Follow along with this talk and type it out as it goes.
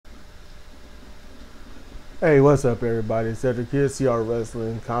Hey, what's up, everybody? It's Cedric here, CR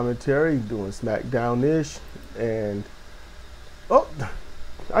Wrestling Commentary, doing SmackDownish, and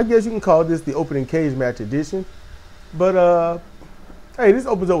I guess you can call this the opening cage match edition. But hey, this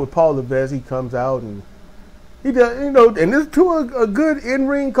opens up with Paul Levesque. He comes out and he does, and this to a good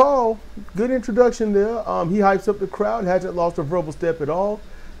in-ring call, good introduction there. He hypes up the crowd, hasn't lost a verbal step at all.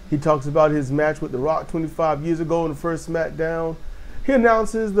 He talks about his match with The Rock 25 years ago in the first SmackDown. He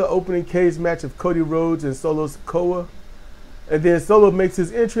announces the opening cage match of Cody Rhodes and Solo Sikoa. And then Solo makes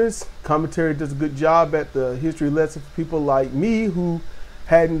his entrance. Commentary does a good job at the history lesson for people like me who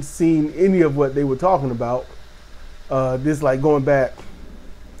hadn't seen any of what they were talking about. This like going back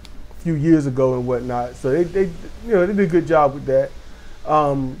a few years ago and whatnot. So they did a good job with that.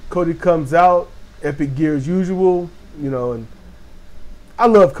 Cody comes out, epic gear as usual, and I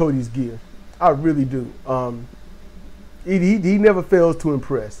love Cody's gear. I really do. He never fails to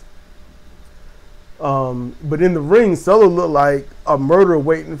impress. But in the ring, Solo looked like a murderer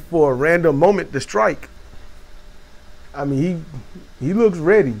waiting for a random moment to strike. I mean, he looks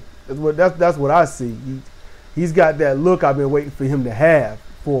ready. That's what I see. He's got that look I've been waiting for him to have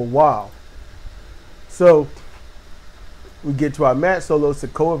for a while. So we get to our match: Solo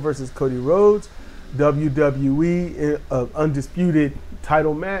Sikoa versus Cody Rhodes, WWE undisputed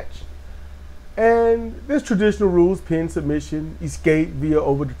title match. And there's traditional rules: pin, submission, escape via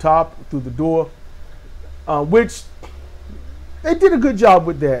over the top through the door, which they did a good job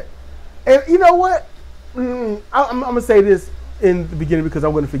with that. And you know what? I'm going to say this in the beginning because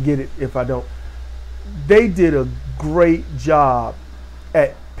I'm going to forget it if I don't. They did a great job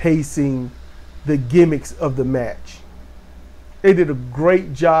at pacing the gimmicks of the match. They did a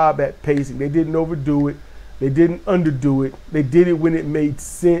great job at pacing. They didn't overdo it. They didn't underdo it. They did it when it made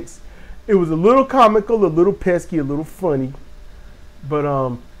sense. It was a little comical, a little pesky, a little funny, but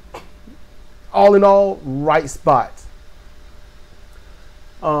all in all, right spots.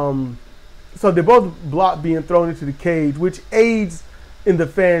 So they both block being thrown into the cage, which aids in the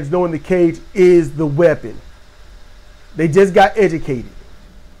fans knowing the cage is the weapon. They just got educated.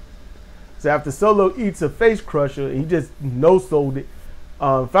 So after Solo eats a face crusher, he just no-sold it.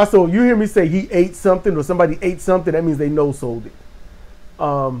 If you hear me say he ate something or somebody ate something, that means they no-sold it.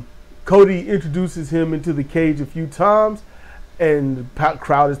 Cody introduces him into the cage a few times, and the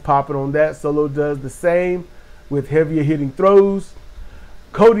crowd is popping on that. Solo does the same with heavier hitting throws.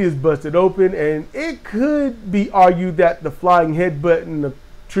 Cody is busted open, and it could be argued that the flying headbutt in the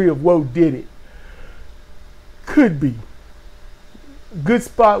Tree of Woe did it. Could be. Good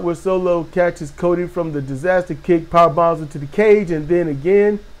spot where Solo catches Cody from the disaster kick, power bombs into the cage, and then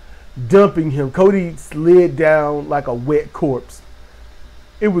again, dumping him. Cody slid down like a wet corpse.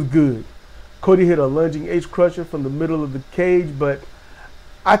 It was good. Cody hit a lunging H-crusher from the middle of the cage, but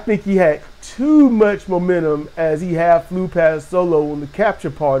I think he had too much momentum as he half flew past Solo on the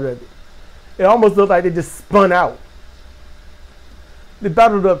capture part of it. It almost looked like they just spun out. They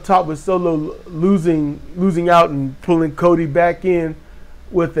battled up top with Solo losing out and pulling Cody back in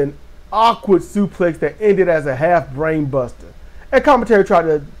with an awkward suplex that ended as a half brain buster. And commentary tried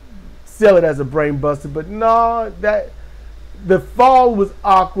to sell it as a brain buster, but no, the fall was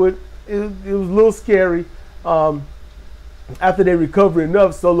awkward. It was a little scary. After they recover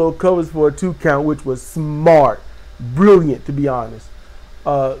enough, Solo covers for a 2 count, which was smart. Brilliant, to be honest.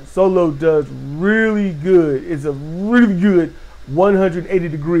 Solo does really good. It's a really good 180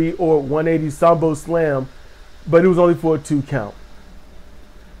 degree or 180 Sambo slam, but it was only for a 2 count.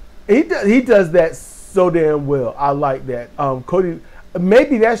 He does that so damn well. I like that. Cody,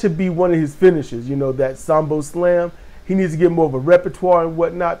 maybe that should be one of his finishes, that Sambo slam. He needs to get more of a repertoire and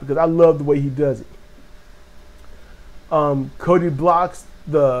whatnot because I love the way he does it. Cody blocks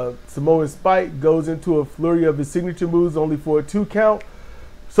the Samoan spike, goes into a flurry of his signature moves only for a 2 count.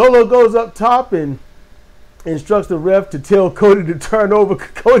 Solo goes up top and instructs the ref to tell Cody to turn over.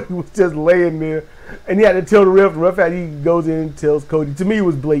 Cody was just laying there and he had to tell the ref. The ref he goes in and tells Cody. To me, it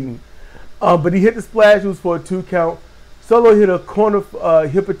was blatant. But he hit the splash. It was for a 2 count. Solo hit a corner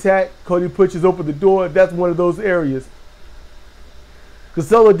hip attack. Cody pushes open the door. That's one of those areas. Because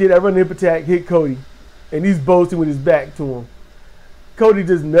Solo did that running hip attack, hit Cody. And he's boasting with his back to him. Cody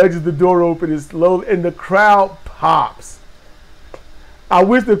just nudges the door open and slowly, and the crowd pops. I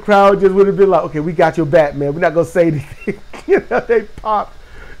wish the crowd just would have been like, okay, we got your back, man. We're not going to say anything. They popped.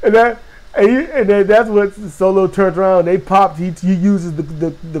 And then that's what Solo turns around. They popped. He uses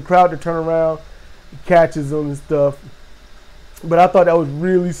the crowd to turn around. He catches them and stuff. But I thought that was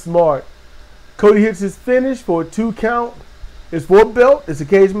really smart. Cody hits his finish for a 2 count. It's for a belt. It's a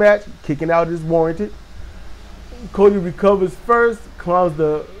cage match. Kicking out is warranted. Cody recovers first, climbs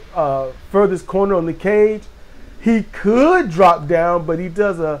the furthest corner on the cage. He could drop down, but he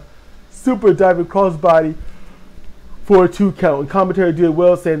does a super diving crossbody for a 2 count. And commentary did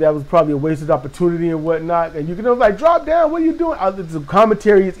well, saying that was probably a wasted opportunity and whatnot. And you can know, like, drop down, what are you doing? The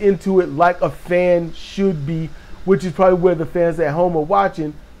commentary is into it like a fan should be, which is probably where the fans at home are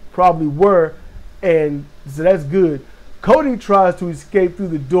watching probably were. And so that's good. Cody tries to escape through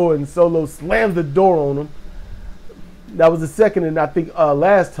the door, and Solo slams the door on him. That was the second and I think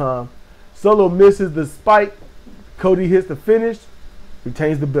last time. Solo misses the spike. Cody hits the finish,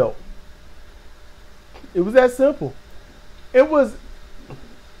 retains the belt. It was that simple. It was,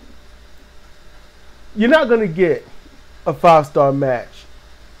 you're not going to get a 5-star match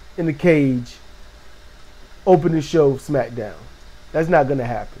in the cage opening show of SmackDown. That's not going to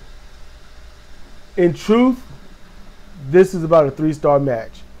happen. In truth, this is about a 3-star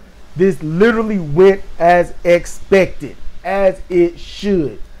match. This literally went as expected, as it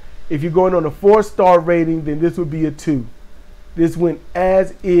should. If you're going on a 4-star rating, then this would be a 2. This went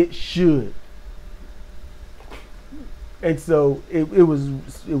as it should. And so it was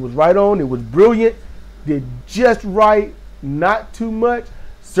right on. It was brilliant. Did just right. Not too much.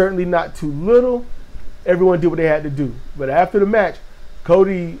 Certainly not too little. Everyone did what they had to do. But after the match,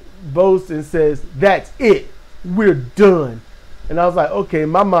 Cody boasts and says, "That's it. We're done." And I was like, okay, in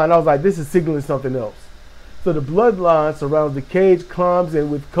my mind, I was like, this is signaling something else. So the bloodline surrounds the cage, climbs,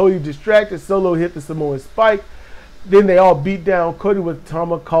 and with Cody distracted, Solo hit the Samoan spike. Then they all beat down Cody with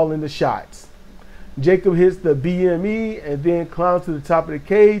Tama calling the shots. Jacob hits the BME and then climbs to the top of the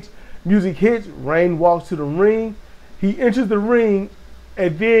cage. Music hits, Rain walks to the ring. He enters the ring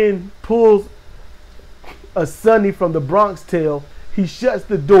and then pulls a Sunny from the Bronx Tale. He shuts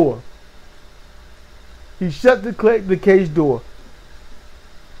the door. He shuts the cage door.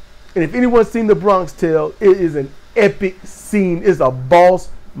 And if anyone's seen the Bronx Tale, it is an epic scene. It's a boss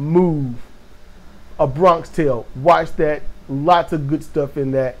move. A Bronx Tale. Watch that. Lots of good stuff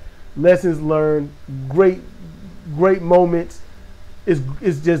in that. Lessons learned. Great moments.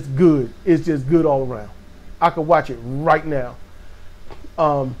 It's just good. It's just good all around. I could watch it right now.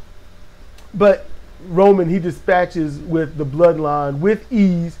 But Roman, he dispatches with the bloodline with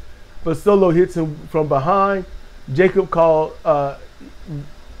ease, but Solo hits him from behind. Jacob called...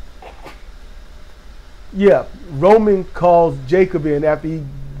 Roman calls Jacob in after he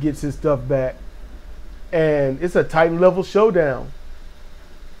gets his stuff back. And it's a Titan level showdown.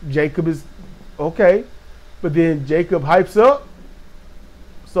 Jacob is okay. But then Jacob hypes up.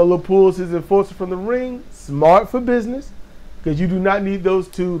 Solo pulls his enforcer from the ring. Smart for business. Because you do not need those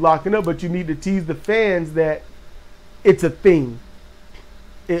two locking up, but you need to tease the fans that it's a thing.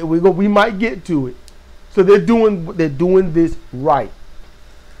 We might get to it. So they're doing this right.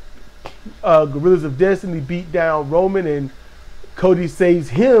 Gorillas of Destiny beat down Roman, and Cody saves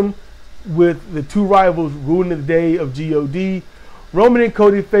him with the two rivals ruining the day of God. Roman and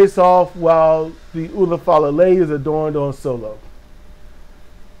Cody face off while the Ula Falale is adorned on Solo.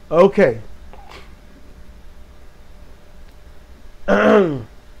 Okay.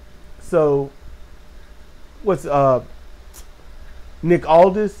 So, what's Nick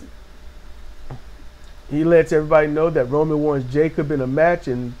Aldis? He lets everybody know that Roman wants Jacob in a match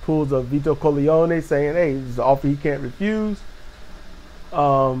and pulls a Vito Corleone saying, hey, this is an offer he can't refuse.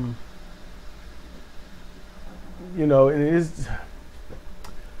 You know, and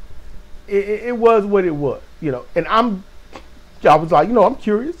it was what it was, you know. And I was like, you know, I'm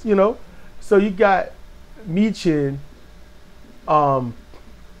curious, you know. So you got Michin, and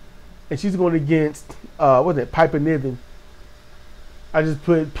she's going against, what's that, Piper Niven. I just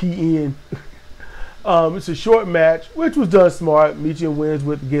put PN. It's a short match, which was done smart. Michin wins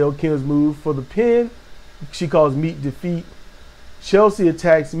with Gail Kim's move for the pin. She calls Meat defeat. Chelsea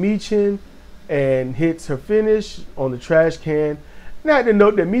attacks Michin and hits her finish on the trash can. Now I had to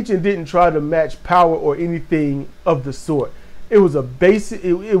note that Michin didn't try to match power or anything of the sort. It was a basic.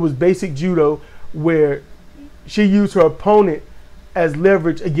 It was basic judo where she used her opponent as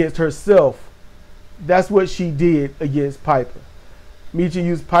leverage against herself. That's what she did against Piper. Michin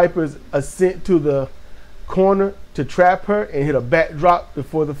used Piper's ascent to the corner to trap her and hit a backdrop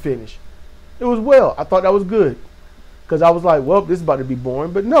before the finish. It was well. I thought that was good. Because I was like, well, this is about to be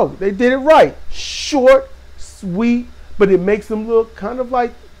boring. But no, they did it right. Short, sweet, but it makes them look kind of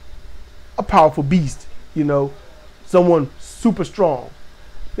like a powerful beast. You know, someone super strong.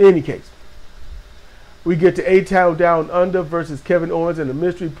 In any case, we get to A-Town Down Under versus Kevin Owens and a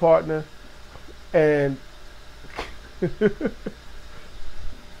mystery partner. And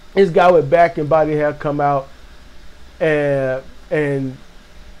this guy with back and body hair come out, and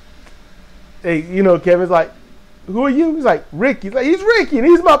they, you know, Kevin's like, who are you? He's like, Ricky. He's like, he's Ricky, and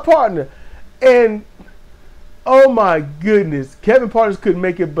he's my partner. And oh my goodness, Kevin Partners couldn't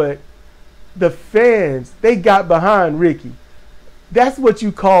make it, but the fans, they got behind Ricky. That's what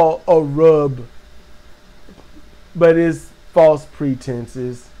you call a rub. But it's false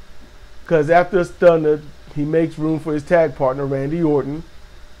pretenses. Because after a stunner, he makes room for his tag partner, Randy Orton.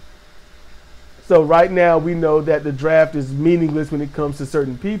 So right now we know that the draft is meaningless when it comes to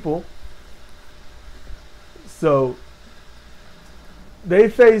certain people. So they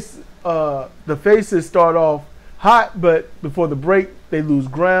face, the faces start off hot, but before the break, they lose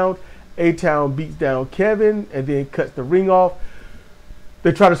ground. A-Town beats down Kevin and then cuts the ring off.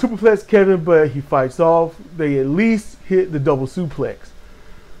 They try to superplex Kevin, but he fights off. They at least hit the double suplex.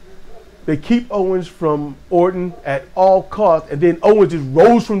 They keep Owens from Orton at all costs, and then Owens just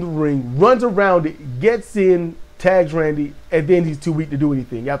rolls from the ring, runs around it, gets in, tags Randy, and then he's too weak to do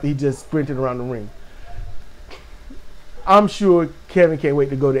anything after he just sprinted around the ring. I'm sure Kevin can't wait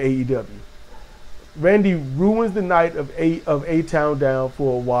to go to AEW. Randy ruins the night of A-Town down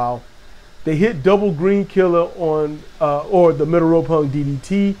for a while. They hit double green killer on, or the middle rope hung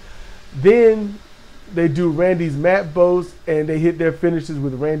DDT. Then they do Randy's mat boast, and they hit their finishes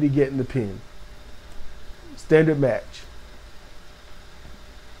with Randy getting the pin. Standard match.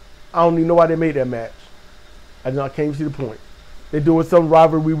 I don't even know why they made that match. I can't even see the point. They're doing some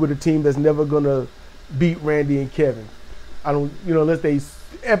rivalry with a team that's never going to beat Randy and Kevin. I don't, unless they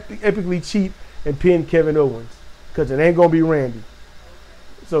epically cheat and pin Kevin Owens, because it ain't going to be Randy.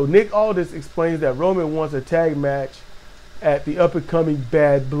 So Nick Aldis explains that Roman wants a tag match at the up-and-coming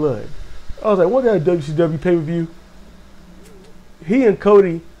Bad Blood. I was like, what that WCW pay-per-view? He and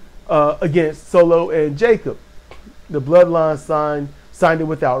Cody against Solo and Jacob. The Bloodline signed it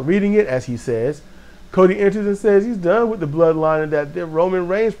without reading it, as he says. Cody enters and says he's done with the Bloodline and that they're Roman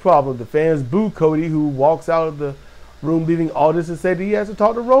Reigns' problem. The fans boo Cody, who walks out of the room leaving Aldis and said he has to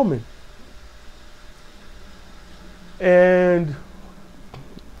talk to Roman. And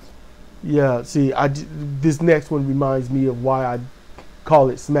yeah, see, this next one reminds me of why I call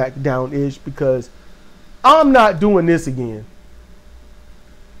it SmackDownish, because I'm not doing this again.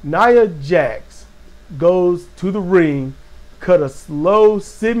 Nia Jax goes to the ring, cut a slow,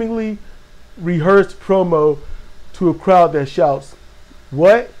 seemingly rehearsed promo to a crowd that shouts,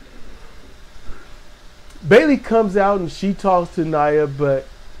 "What?" Bayley comes out and she talks to Nia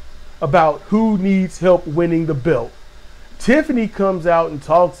about who needs help winning the belt. Tiffany comes out and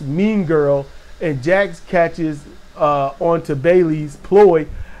talks Mean Girl, and Jax catches onto Bayley's ploy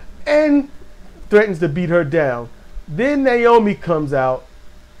and threatens to beat her down. Then Naomi comes out,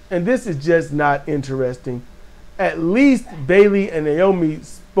 and this is just not interesting. At least Bayley and Naomi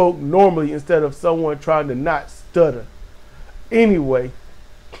spoke normally instead of someone trying to not stutter. Anyway,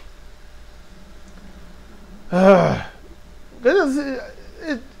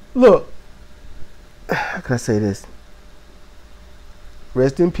 look, how can I say this?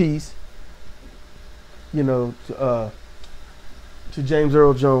 Rest in peace, to James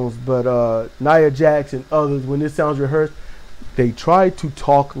Earl Jones. But Nia Jax and others, when this sounds rehearsed, they try to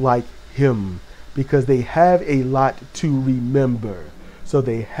talk like him because they have a lot to remember. So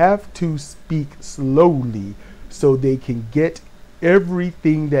they have to speak slowly so they can get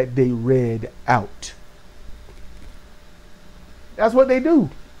everything that they read out. That's what they do.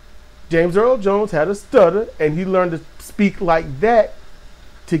 James Earl Jones had a stutter, and he learned to speak like that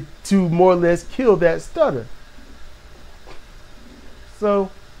to more or less kill that stutter.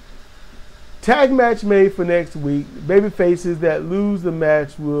 So, tag match made for next week. Baby faces that lose the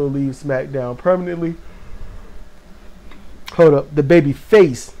match will leave SmackDown permanently. Hold up, the baby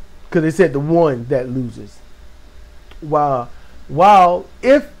face, because they said the one that loses. While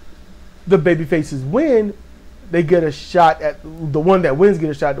if the baby faces win, they get a shot at the one that wins, get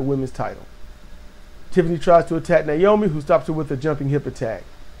a shot at the women's title. Tiffany tries to attack Naomi, who stops her with a jumping hip attack.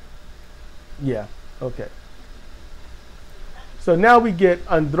 Yeah, okay. So now we get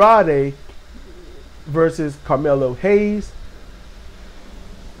Andrade versus Carmelo Hayes.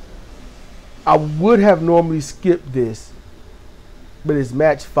 I would have normally skipped this, but it's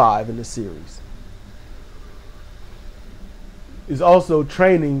match 5 in the series. It's also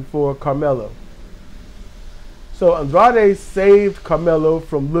training for Carmelo. So Andrade saved Carmelo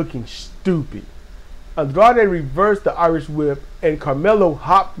from looking stupid. Andrade reversed the Irish whip, and Carmelo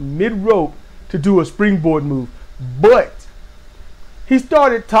hopped mid-rope to do a springboard move. But he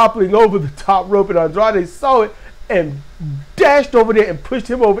started toppling over the top rope, and Andrade saw it and dashed over there and pushed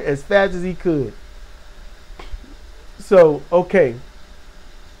him over as fast as he could. So, okay.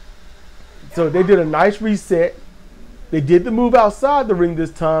 So they did a nice reset. They did the move outside the ring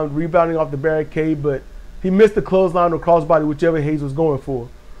this time, rebounding off the barricade, but He missed the clothesline or crossbody, whichever Hayes was going for.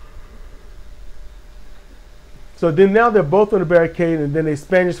 So then now they're both on the barricade, and then they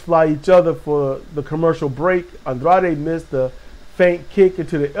Spanish fly each other for the commercial break. Andrade missed the feint kick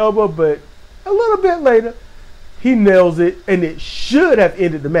into the elbow, but a little bit later, he nails it, and it should have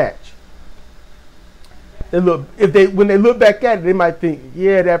ended the match. And look, when they look back at it, they might think,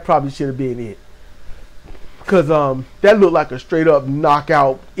 yeah, that probably should have been it. Because that looked like a straight up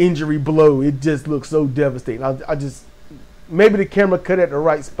knockout injury blow. It just looked so devastating. Maybe the camera cut at the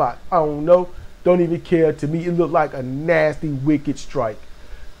right spot. I don't know. Don't even care. To me, it looked like a nasty, wicked strike.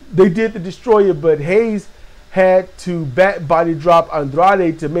 They did the destroyer, but Hayes had to back body drop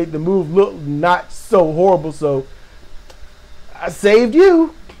Andrade to make the move look not so horrible. So I saved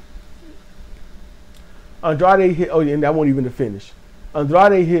you. Andrade hit, oh yeah, and that won't even the finish.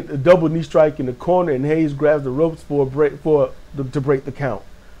 Andrade hit a double knee strike in the corner, and Hayes grabs the ropes for a break to break the count.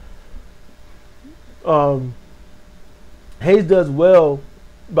 Hayes does well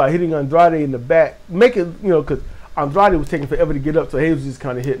by hitting Andrade in the back, making, because Andrade was taking forever to get up, so Hayes was just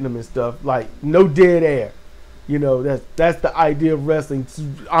kind of hitting him and stuff, like no dead air. That's the idea of wrestling.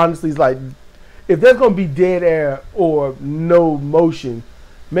 Honestly, it's like if there's gonna be dead air or no motion,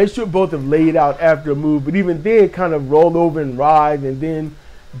 make sure both have laid out after a move, but even then kind of roll over and ride and then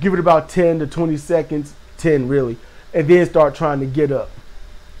give it about 10 to 20 seconds, 10 really, and then start trying to get up.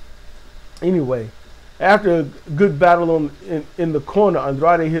 Anyway, after a good battle in the corner,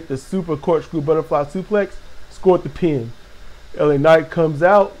 Andrade hit the super corkscrew butterfly suplex, scored the pin. LA Knight comes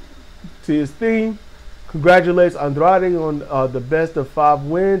out to his theme, congratulates Andrade on the best of 5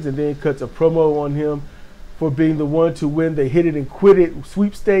 wins, and then cuts a promo on him for being the one to win the hit it and quit it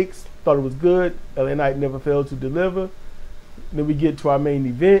sweepstakes. Thought it was good. LA Knight never failed to deliver. Then we get to our main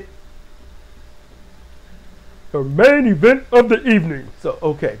event. The main event of the evening. So,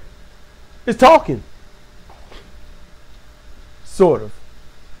 okay. It's talking. Sort of.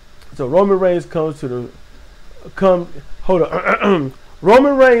 So Roman Reigns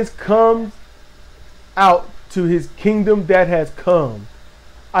Roman Reigns comes out to his kingdom that has come.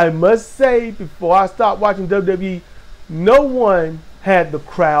 I must say, before I stop watching WWE, no one had the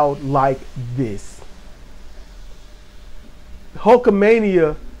crowd like this.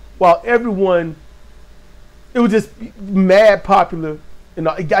 Hulkamania, while everyone, it was just mad popular, and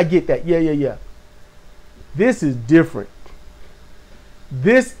I get that, yeah. This is different.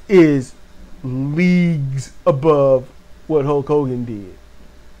 This is leagues above what Hulk Hogan did.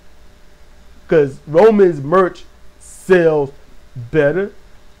 Because Roman's merch sells better.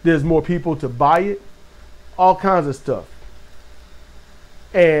 There's more people to buy it. All kinds of stuff.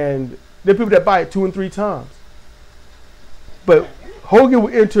 And there are people that buy it 2 and 3 times. But Hogan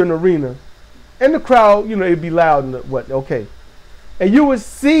would enter an arena, and the crowd, it'd be loud and okay. And you would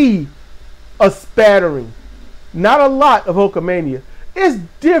see a spattering. Not a lot of Hulkamania. It's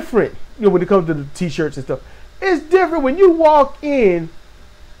different, when it comes to the t-shirts and stuff. It's different when you walk in,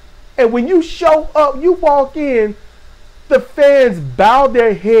 and when you show up, you walk in, the fans bow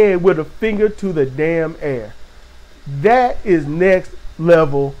their head with a finger to the damn air. That is next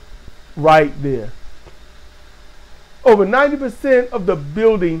level right there. Over 90% of the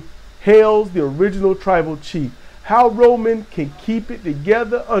building hails the original tribal chief. How Roman can keep it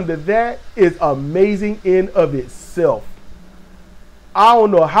together under that is amazing in of itself. I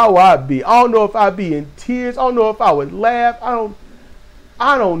don't know how I'd be. I don't know if I'd be in tears. I don't know if I would laugh.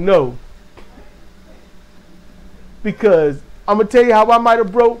 I don't know. Because I'm going to tell you how I might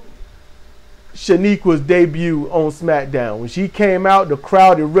have broke Shaniqua's debut on SmackDown. When she came out, the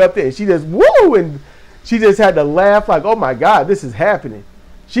crowd erupted, and she just, woo! And she just had to laugh like, oh my God, this is happening.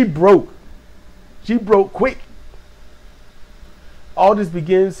 She broke. She broke quick. Aldis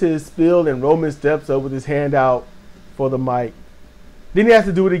begins his spiel, and Roman steps up with his hand out for the mic. Then he has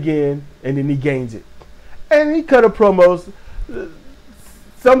to do it again, and then he gains it. And he cut a promos.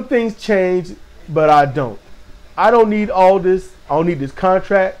 Some things change, but I don't. I don't need all this. I don't need this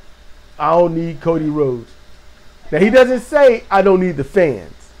contract. I don't need Cody Rhodes. Now, he doesn't say, I don't need the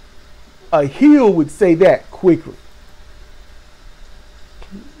fans. A heel would say that quickly.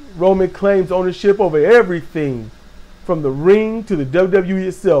 Roman claims ownership over everything, from the ring to the WWE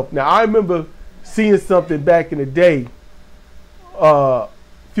itself. Now, I remember seeing something back in the day, a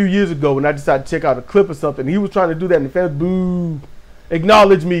few years ago, when I decided to check out a clip or something. He was trying to do that, and the fans, boo,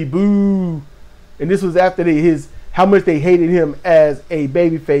 acknowledge me, boo. And this was after how much they hated him as a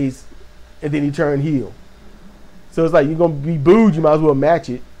babyface, and then he turned heel. So it's like, you're going to be booed, you might as well match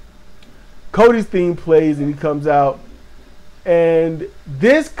it. Cody's theme plays, and he comes out, and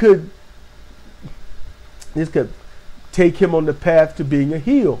this could take him on the path to being a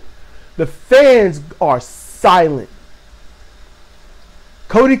heel. The fans are silent.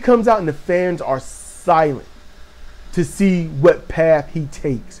 Cody comes out and the fans are silent to see what path he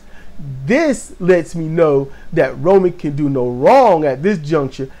takes. This lets me know that Roman can do no wrong at this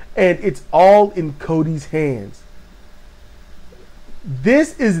juncture, and it's all in Cody's hands.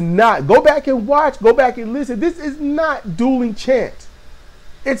 This is not, go back and watch, go back and listen. This is not dueling chants.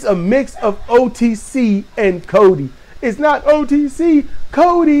 It's a mix of OTC and Cody. It's not OTC,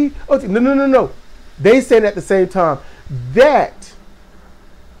 Cody, OTC. No. They said at the same time. That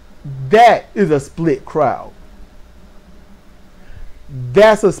is a split crowd.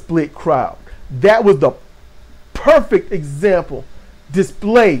 That's a split crowd. That was the perfect example,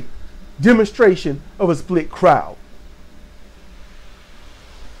 display, demonstration of a split crowd.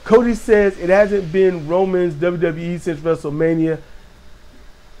 Cody says it hasn't been Roman's WWE since WrestleMania,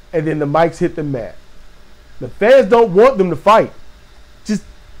 and then the mics hit the mat. The fans don't want them to fight. Just,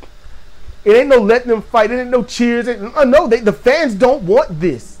 it ain't no letting them fight. It ain't no cheers. No, the fans don't want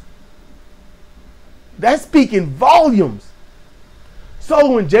this. That's speaking volumes.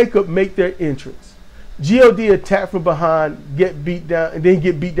 Solo and Jacob make their entrance. G.O.D. attack from behind, get beat down, and then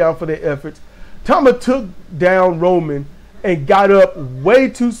get beat down for their efforts. Tama took down Roman and got up way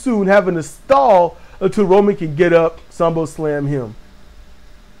too soon, having to stall until Roman can get up, Sambo slam him.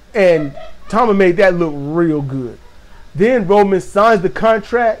 And Tama made that look real good. Then Roman signs the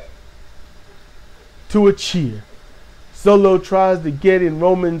contract to a cheer. Solo tries to get in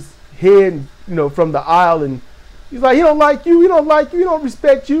Roman's head, from the aisle, and he's like, he don't like you, he don't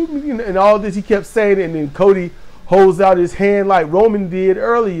respect you, and all this he kept saying, and then Cody holds out his hand like Roman did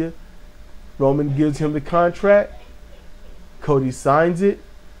earlier. Roman gives him the contract. Cody signs it,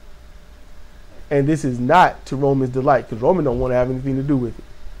 and this is not to Roman's delight because Roman don't want to have anything to do with it.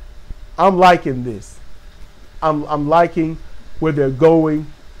 I'm liking this. I'm liking where they're going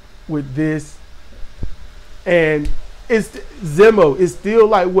with this, and it's Zemo. It's still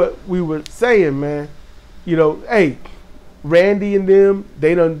like what we were saying, man. Hey, Randy and them,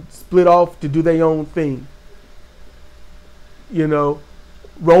 they done split off to do their own thing.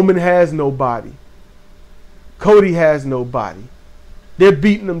 Roman has nobody. Cody has nobody. They're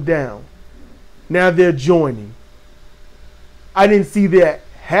beating them down. Now they're joining. I didn't see that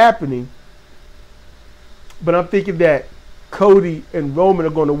happening, but I'm thinking that Cody and Roman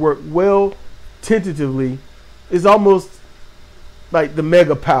are going to work well tentatively. It's almost like the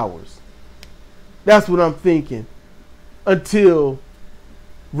mega powers. That's what I'm thinking. Until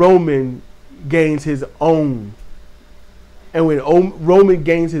Roman gains his own. And when Roman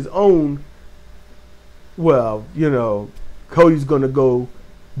gains his own, well, Cody's going to go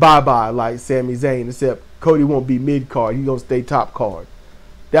bye-bye like Sami Zayn, except Cody won't be mid-card. He's going to stay top card.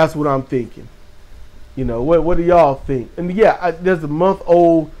 That's what I'm thinking. What do y'all think? And yeah, there's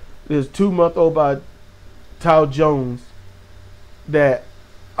 2-month-old by Tal Jones that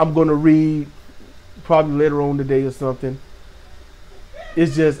I'm going to read probably later on today or something.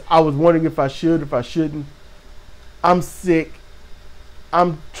 It's just, I was wondering if I should, if I shouldn't. I'm sick.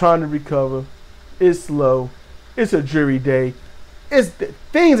 I'm trying to recover. It's slow. It's a dreary day.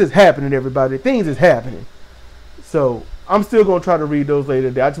 Things is happening, everybody. Things is happening. So I'm still going to try to read those later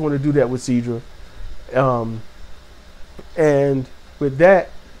today. I just want to do that with Cedra. And with that,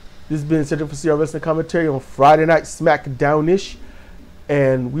 this has been Central for CR Wrestling Commentary on Friday Night SmackDownish.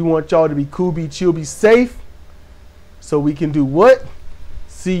 And we want y'all to be cool, be chill, be safe. So we can do what?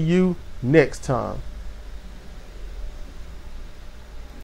 See you next time.